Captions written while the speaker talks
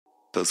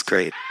Feels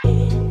great.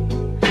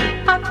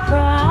 I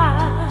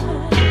cry.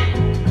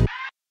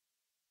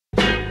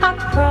 I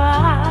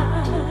cry.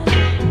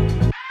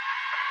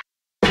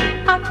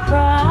 I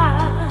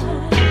cry.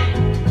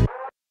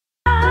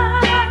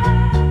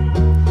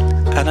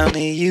 I don't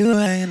need you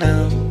right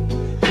now.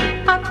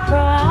 I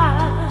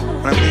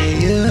cry. I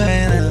need you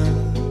right now.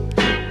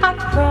 I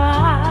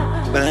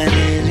cry. But I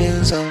need you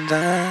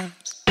sometimes.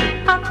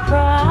 I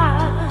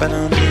cry. But I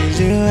don't need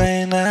you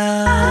right now.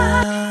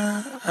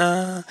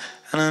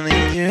 I don't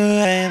need you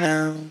right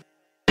now.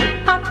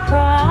 I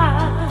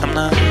cry. I'm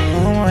not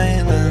home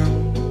right now.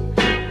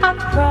 I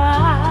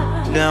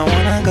cry. Don't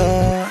wanna go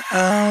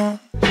out.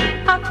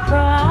 I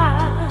cry.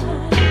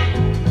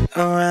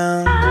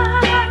 Around.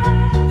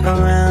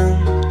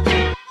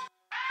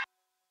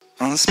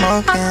 I'm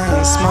smoking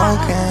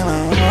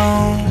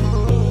alone.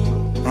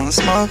 I'm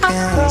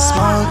smoking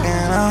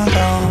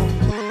alone.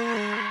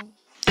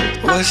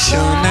 What's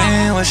your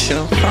name? What's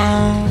your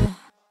phone?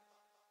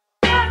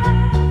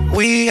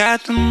 We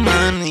got the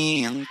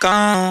money and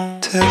gone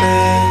to the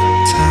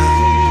top.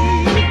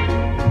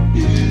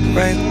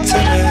 Right to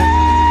the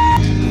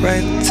top.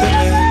 Right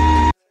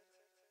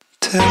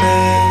to the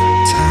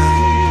top.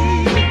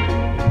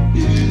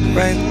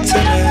 Right to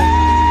the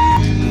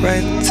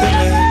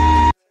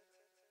top.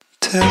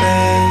 To the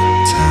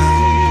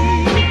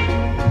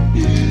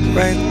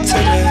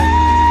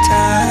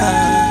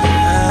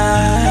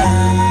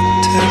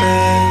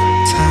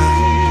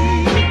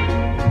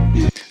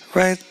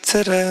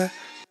top.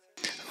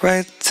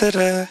 Right to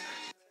the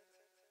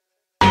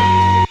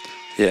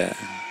yeah.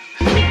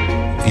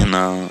 You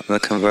know, the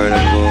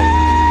convertible,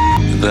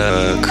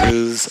 the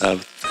cruise up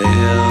the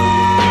hill.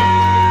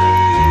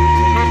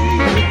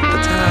 The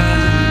top.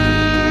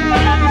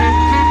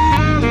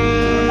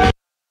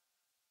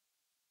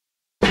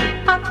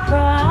 I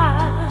cry.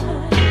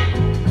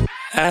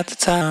 At the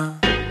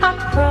top. I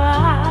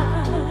cry.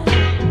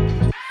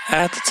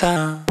 At the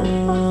top.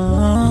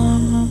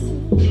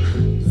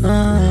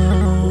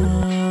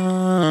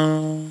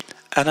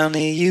 I don't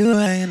need you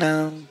right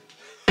now.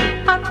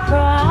 I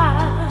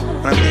cry.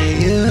 I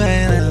need you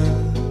right now.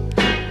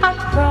 I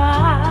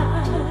cry.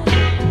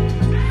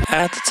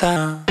 At the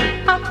top. I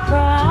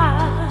cry.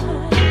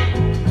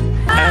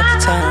 At the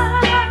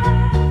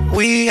top.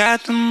 We got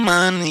the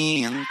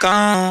money and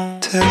gone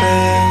to the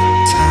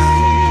top.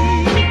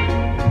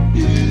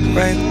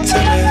 Right to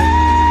the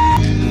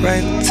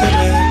top.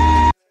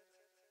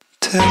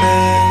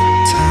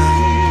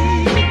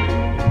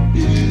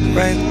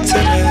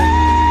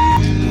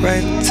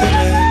 Right to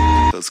the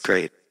feels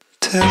great.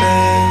 To the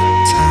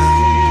top.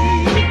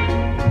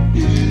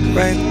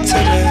 Right to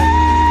the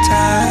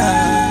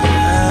top.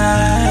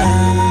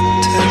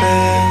 To the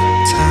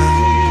top.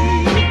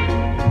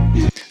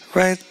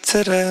 Right to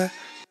the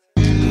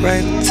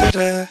right to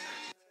the top.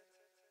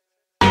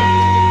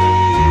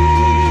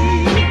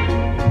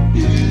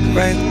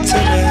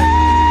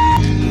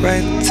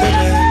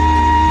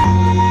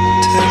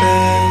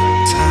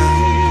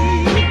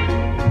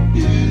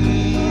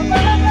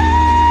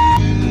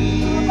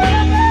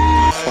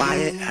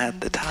 Quiet at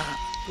the top.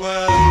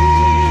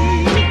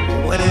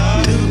 What it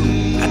do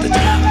at the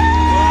top?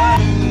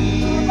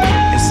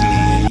 It's me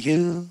and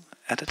you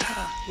at the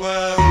top.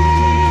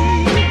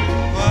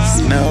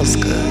 Smells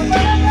good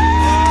at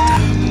the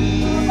top.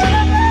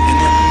 And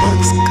it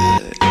looks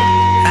good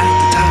at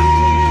the top.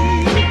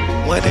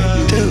 What it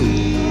do?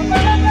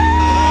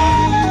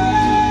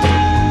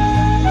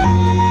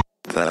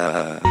 The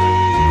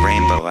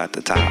rainbow at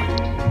the top.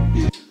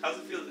 How's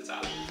it feel at the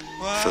top?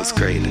 Feels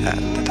great at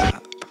the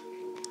top.